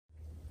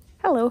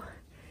Hello.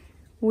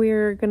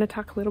 We're going to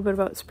talk a little bit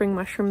about spring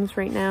mushrooms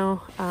right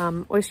now.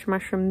 Oyster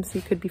mushrooms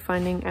you could be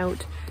finding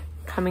out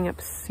coming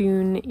up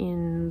soon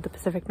in the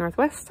Pacific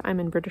Northwest. I'm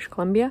in British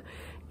Columbia.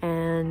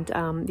 And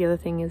the other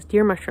thing is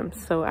deer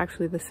mushrooms. So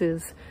actually this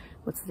is,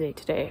 what's the date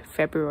today?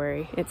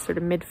 February. It's sort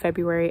of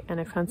mid-February, and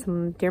I found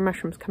some deer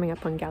mushrooms coming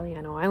up on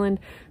Galiano Island.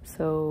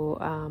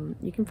 So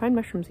you can find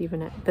mushrooms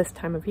even at this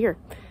time of year.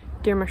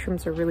 Deer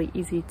mushrooms are really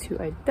easy to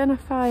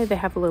identify. They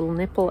have a little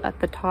nipple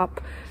at the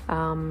top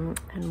and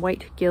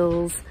white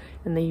gills,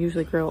 and they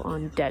usually grow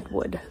on dead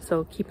wood.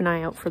 So keep an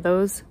eye out for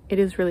those. It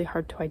is really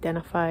hard to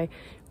identify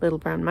little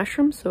brown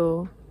mushrooms,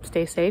 so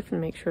stay safe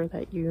and make sure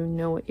that you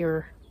know what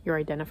you're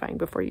identifying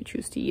before you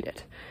choose to eat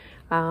it.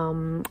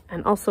 And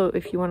also,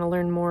 if you want to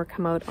learn more,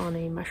 come out on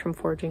a mushroom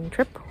foraging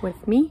trip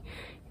with me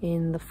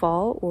in the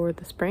fall or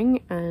the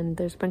spring, and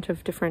there's a bunch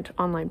of different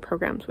online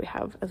programs we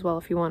have as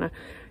well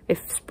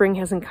if spring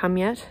hasn't come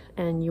yet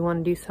and you want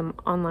to do some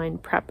online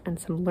prep and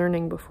some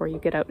learning before you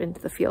get out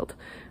into the field.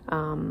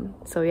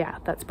 So yeah,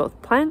 that's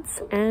both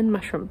plants and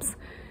mushrooms.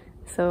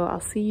 So I'll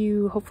see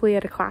you hopefully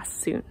at a class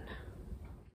soon.